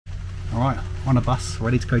Alright, on a bus,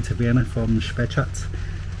 ready to go to Vienna from Schwechat. I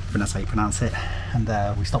think that's how you pronounce it. And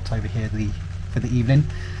we stopped over here for the evening.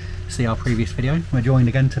 See our previous video. We're joined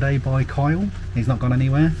again today by Kyle. He's not gone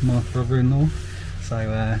anywhere, my brother-in-law. So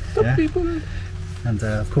yeah. People. And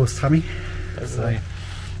of course Tammy. So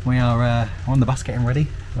we are on the bus getting ready.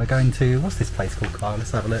 We're going to, what's this place called, Kyle?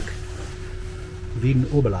 Let's have a look. Vienna,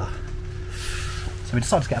 Oberlaa. So we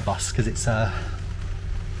decided to get a bus because it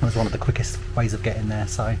was one of the quickest ways of getting there.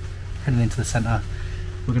 So heading into the centre,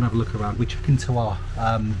 we're gonna have a look around. We check into our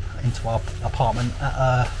apartment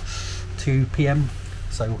at 2 PM.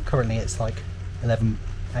 So currently it's like 11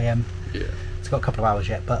 AM. Yeah. It's got a couple of hours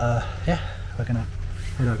yet, but yeah, we're gonna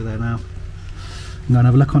head over there now. I'm gonna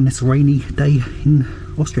have a look on this rainy day in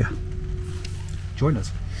Austria. Join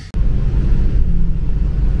us.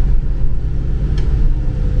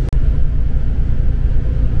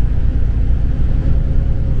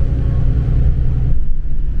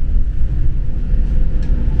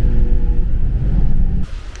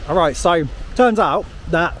 Alright, so turns out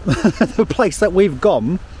that the place that we've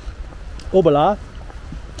gone, Oberlaa,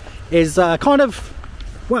 is kind of,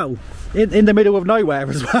 well, in the middle of nowhere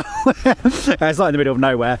as well. It's not in the middle of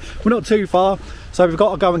nowhere. We're not too far, so we've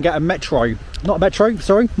got to go and get a metro. Not a metro,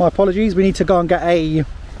 sorry, my apologies. We need to go and get a,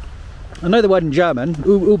 I know the word in German,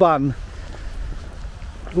 U-Bahn.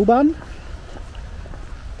 U-Bahn?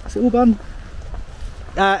 Is it U-Bahn?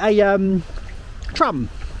 Tram.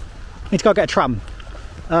 Need to go get a tram.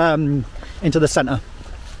 Into the centre.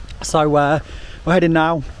 So we're heading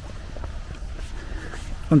now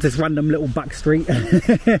onto this random little back street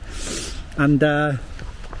and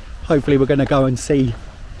hopefully we're going to go and see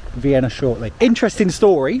Vienna shortly. Interesting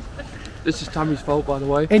story. This is Tammy's fault, by the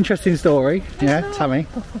way. Interesting story. Yeah, Tammy.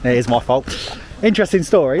 It is my fault. Interesting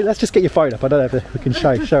story. Let's just get your phone up. I don't know if we can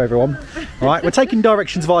show everyone. All right, we're taking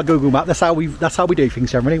directions via Google Map. That's how we do things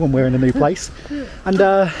generally when we're in a new place. And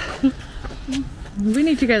we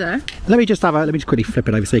need to go there. Let me just quickly flip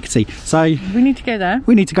it over so you can see. So we need to go there.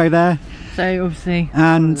 We need to go there. So obviously,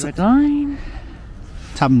 and the red line.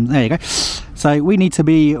 There you go. So we need to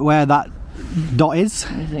be where that dot is.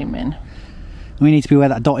 Zoom in. We need to be where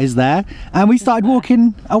that dot is there, and we started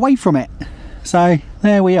walking away from it. So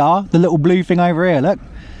there we are, the little blue thing over here. Look,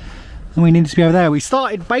 and we needed to be over there. We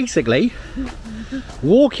started basically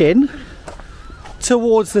walking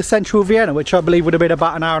towards the central Vienna, which I believe would have been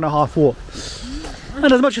about an hour and a half walk.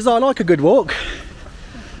 And as much as I like a good walk,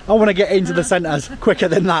 I want to get into the centre quicker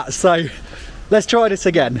than that, so let's try this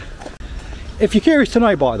again. If you're curious to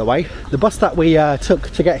know, by the way, the bus that we took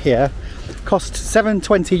to get here cost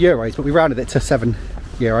 €7.20, but we rounded it to €7.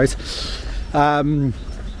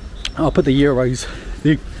 I'll put the euros,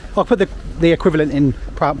 I'll put the equivalent in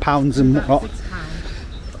pounds and whatnot.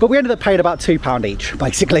 But we ended up paying about £2 each,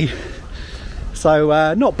 basically.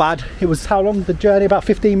 So not bad. It was, how long the journey? About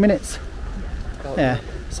 15 minutes. Yeah,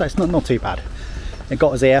 so it's not too bad. It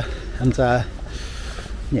got us here, and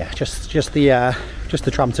yeah, just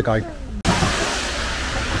the tram to go.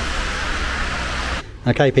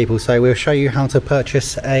 Okay, people. So we'll show you how to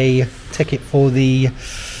purchase a ticket for the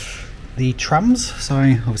trams. So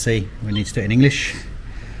obviously we need to do it in English,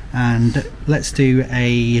 and let's do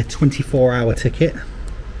a 24-hour ticket.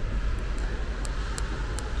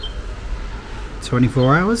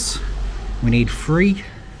 24 hours. We need 3.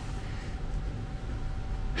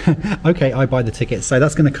 Okay, I buy the ticket, so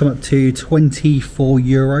that's going to come up to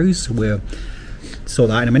 €24. We'll sort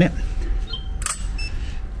that in a minute.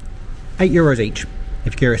 €8 each, if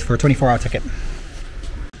you're curious, for a 24-hour ticket.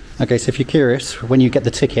 Okay, so if you're curious, when you get the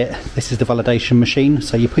ticket, this is the validation machine.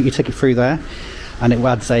 So you put your ticket through there, and it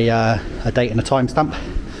adds a date and a timestamp,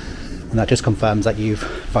 and that just confirms that you've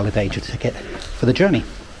validated your ticket for the journey.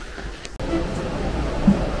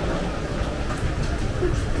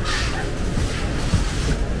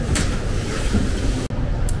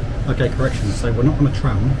 Okay, correction, so we're not on a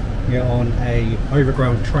tram, we're on a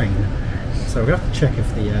overground train. So we're going to have to check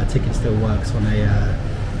if the ticket still works on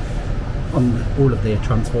all of the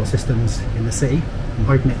transport systems in the city. I'm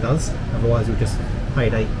hoping it does, otherwise we've just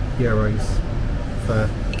paid €8 for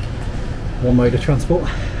one mode of transport.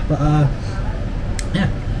 But yeah,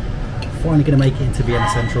 finally going to make it into Vienna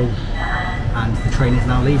Central, and the train is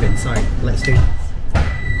now leaving, so let's do it.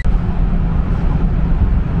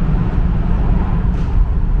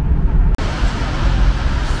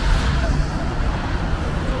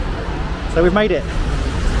 So we've made it.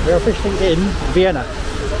 We're officially in Vienna.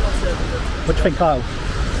 What do you think, Kyle?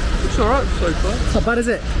 It's alright so far. It's not bad, is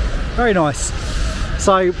it? Very nice.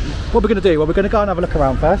 So what we're going to do, well, we're going to go and have a look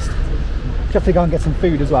around first. Definitely go and get some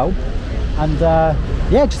food as well. And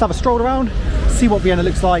yeah, just have a stroll around, see what Vienna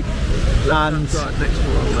looks like. And right next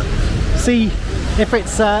door, see if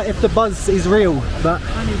it's if the buzz is real. But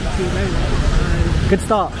good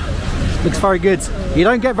start. Looks very good. You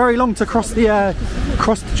don't get very long to cross the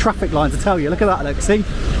traffic lines, I tell you. Look at that, look, see?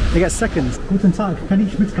 You get seconds. Guten Tag, kann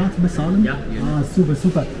ich mit Karte bezahlen? Ja, ja. Ah, super,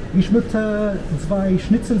 super. Ich möchte 2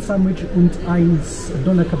 Schnitzel-Sandwich und 1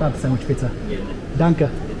 Döner Kebab-Sandwich, bitte.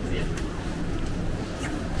 Danke.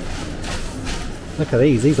 Look at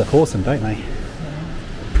these look awesome, don't they?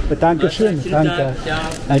 But Dankeschön, danke.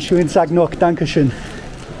 And schönen Tag noch, Dankeschön.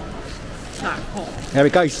 There we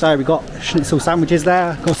go, so we got schnitzel sandwiches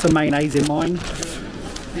there, got some mayonnaise in mine.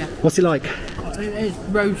 Yeah. What's it like? It's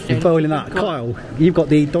roasted. You're boiling that. Kyle, you've got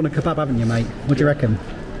the doner kebab, haven't you, mate? What do you reckon?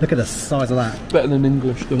 Look at the size of that. Better than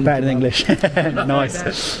English. Better than English.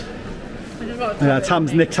 Nice.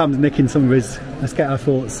 Tam's nicking some of his. Let's get our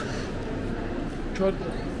thoughts.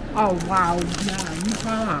 Oh wow, yeah, you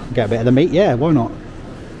try that. Get a bit of the meat, yeah, why not?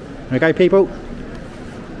 There we go, people.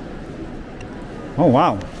 Oh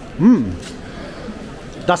wow. Mmm.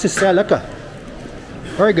 Das ist sehr lecker.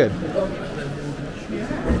 Very good.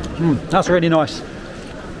 That's really nice.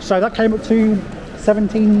 So that came up to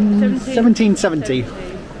 1770.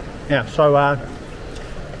 Yeah, so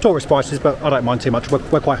tourist prices, but I don't mind too much.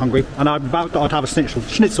 We're quite hungry, and I thought I'd have a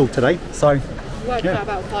schnitzel today. So Worked yeah. out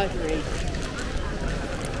about 5 for each.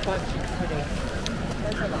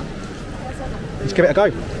 Let's give it a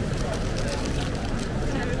go.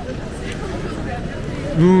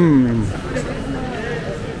 Mmm.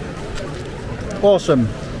 Awesome.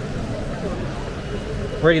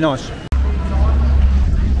 Really nice.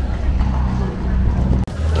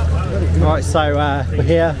 Right, so we're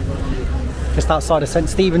here just outside of St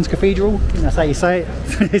Stephen's Cathedral. I think that's how you say it.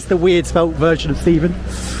 It's the weird spelt version of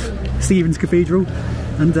Stephen's Cathedral.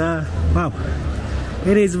 And wow,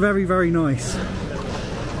 it is very, very nice.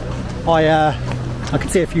 I can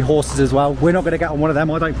see a few horses as well. We're not going to get on one of them.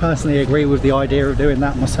 I don't personally agree with the idea of doing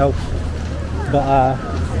that myself. But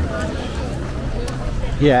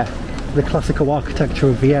yeah, the classical architecture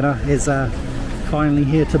of Vienna is finally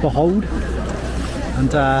here to behold.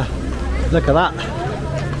 And look at that.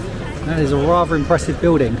 That is a rather impressive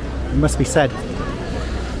building, it must be said.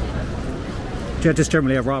 Yeah, just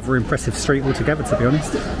generally a rather impressive street altogether, to be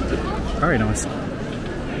honest. Very nice.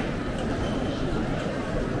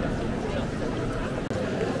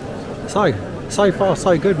 So far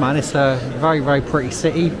so good, man. It's a very, very pretty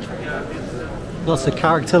city. Lots of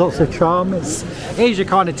character, lots of charm. It is your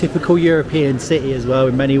kind of typical European city as well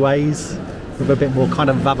in many ways, with a bit more kind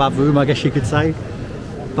of vavavoom, I guess you could say.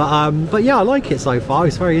 But yeah, I like it so far.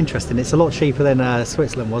 It's very interesting. It's a lot cheaper than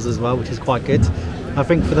Switzerland was as well, which is quite good. I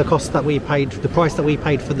think for the cost that we paid, the price that we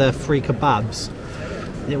paid for the 3 kebabs,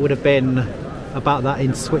 it would have been about that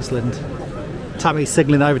in Switzerland. Tammy's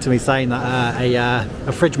signalling over to me saying that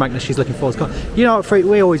a fridge magnet she's looking for has got. You know what,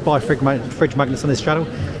 we always buy fridge magnets on this channel,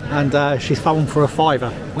 and she's found one for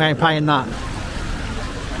 £5. We ain't paying that.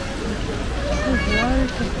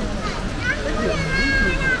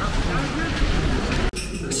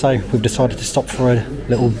 So we've decided to stop for a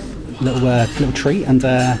little treat, and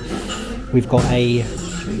we've got a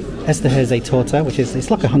Esterhazy torta, which is, it's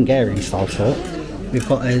like a Hungarian style tart. We've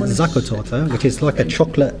got a sacher torta, which is like a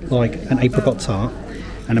chocolate, like an apricot tart,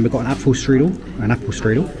 and then we've got an apple strudel, and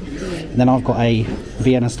then I've got a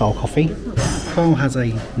Vienna style coffee. Carl has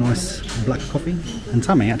a nice black coffee, and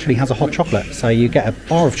Tammy actually has a hot chocolate. So you get a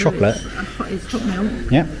bar of chocolate. It's hot milk.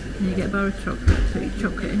 Yeah. And you get a bar of chocolate, so you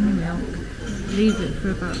chuck it in the milk, leave it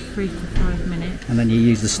for about 3 to 5 minutes. And then you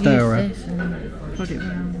use the stirrer. Use this and then put it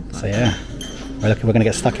around. So yeah, we're going to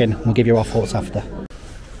get stuck in. We'll give you our thoughts after.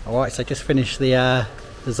 Alright, so just finished the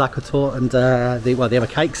sacher torte and the other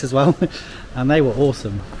cakes as well, and they were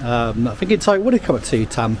awesome. I think in total, what did it come up to,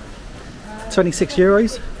 Tam? 26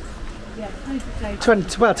 euros? Yeah,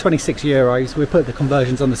 about 26 euros. We put the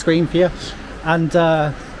conversions on the screen for you, and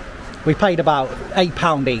we paid about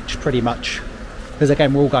 £8 each pretty much, because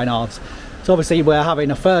again we're all going halves. So obviously we're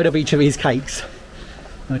having a third of each of these cakes.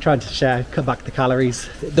 I'm trying to cut back the calories.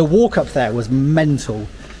 The walk up there was mental.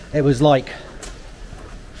 It was like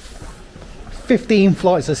 15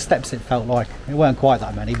 flights of steps, it felt like. It weren't quite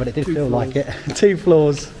that many, but it did feel like it. 2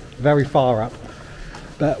 floors, very far up.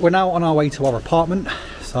 But we're now on our way to our apartment,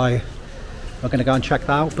 so we're going to go and check that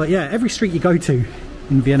out. But yeah, every street you go to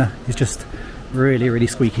in Vienna is just really, really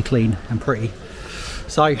squeaky clean and pretty.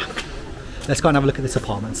 So let's go and have a look at this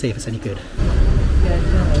apartment and see if it's any good.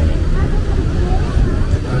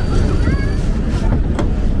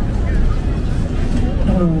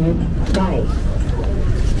 Bye.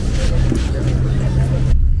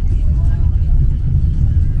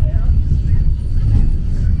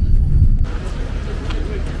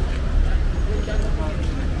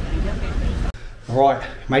 Right,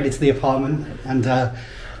 made it to the apartment, and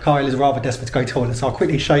Kyle is rather desperate to go to the toilet, so I'll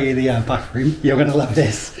quickly show you the bathroom. You're going to love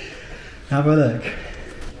this. Have a look.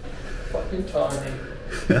 Fucking tiny.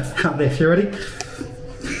 Have this, you ready?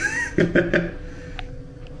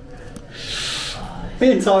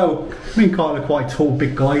 Me and Kyle are quite tall,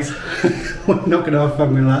 big guys. We're not going to have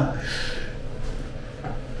fun with that.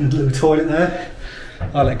 And a little toilet there.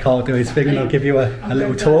 I'll let Kyle do his thing and I'll give you a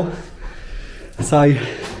little tour. So,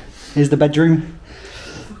 here's the bedroom.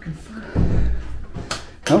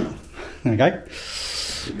 Oh, there we go.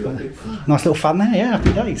 Nice little fan there, yeah,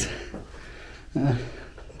 happy days.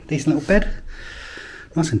 Decent little bed.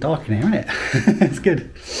 Nice and dark in here, isn't it? It's good.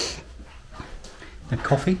 A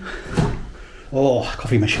coffee. Oh,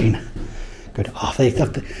 coffee machine. Good. Oh,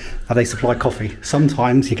 they supply coffee.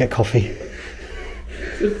 Sometimes you get coffee.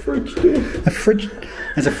 There's a fridge door. A fridge.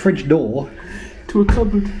 There's a fridge door. To a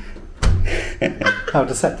cupboard. How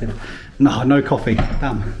deceptive. No coffee.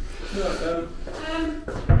 Damn.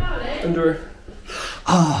 Under.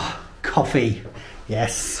 Ah, coffee.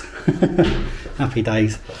 Yes. Happy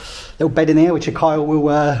days. Little bed in here, which Kyle will.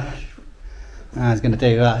 I was going to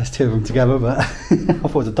do that. There's two of them together, but I thought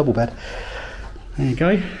it was a double bed. There you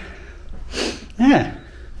go. Yeah,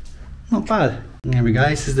 not bad. There we go.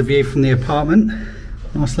 This is the view from the apartment.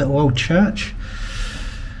 Nice little old church.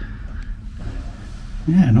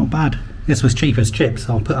 Yeah, not bad. This was cheap as chips.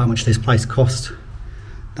 I'll put how much this place cost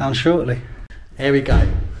down shortly. Here we go.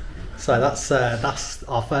 So that's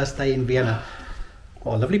our first day in Vienna.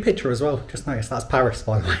 Oh, a lovely picture as well. Just noticed that's Paris,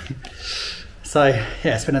 by the way. So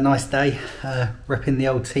yeah, it's been a nice day. Repping the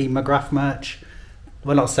old Team McGrath merch.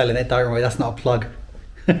 We're not selling it, don't worry. That's not a plug.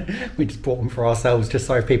 We just bought them for ourselves, just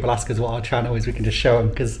so if people ask us what our channel is, we can just show them.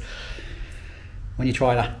 Because when you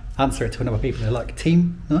try to answer it to another people, they're like,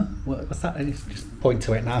 "Team? Huh? What's that?" And it's just point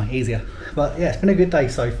to it now, easier. But yeah, it's been a good day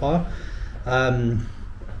so far.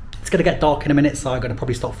 It's going to get dark in a minute, so I'm going to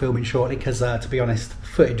probably stop filming shortly because, to be honest,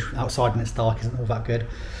 footage outside when it's dark isn't all that good.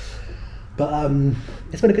 But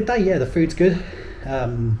it's been a good day, yeah, the food's good.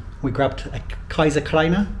 We grabbed a Kaiser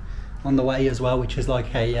Kleiner on the way as well, which is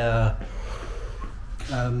like a,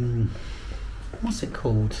 what's it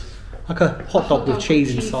called? Like a hot dog with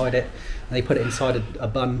cheese inside it, and they put it inside a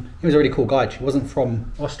bun. He was a really cool guy, actually. He wasn't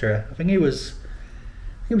from Austria. I think he was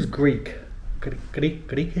Greek.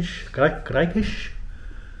 Greekish?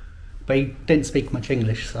 But he didn't speak much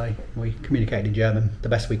English, so we communicated in German the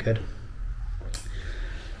best we could.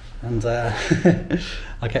 And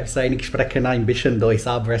I kept saying, ich spreche ein bisschen Deutsch,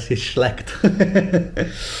 aber es ist schlecht.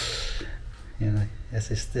 You know,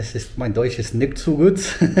 mein Deutsch ist nicht so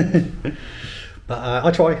gut. But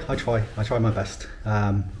I try my best.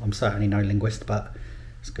 I'm certainly no linguist, but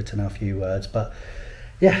it's good to know a few words. But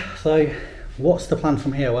yeah, so what's the plan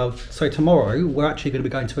from here? Well, so tomorrow we're actually going to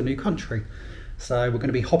be going to a new country. So we're going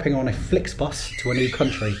to be hopping on a Flixbus to a new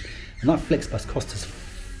country. And that Flixbus cost us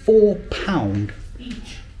 £4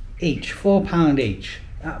 each. £4 each.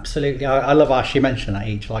 Absolutely. I love how she mentioned that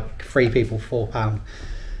each, like 3 people, £4.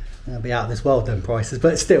 It'll be out of this world then prices,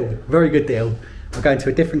 but still, very good deal. We're going to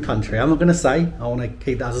a different country. I'm not going to say, I want to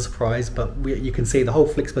keep that as a surprise, but you can see the whole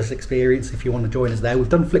Flixbus experience if you want to join us there. We've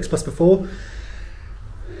done Flixbus before.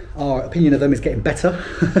 Our opinion of them is getting better.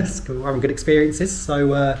 We're having good experiences.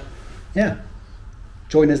 So yeah,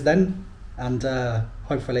 join us then, and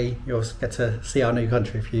hopefully you'll get to see our new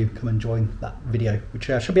country if you come and join that video, which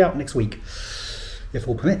should be out next week if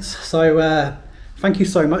all permits. So thank you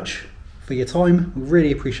so much for your time. We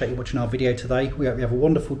really appreciate you watching our video today. We hope you have a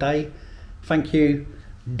wonderful day. Thank you.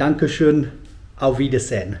 Dankeschön. Auf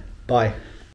Wiedersehen. Bye.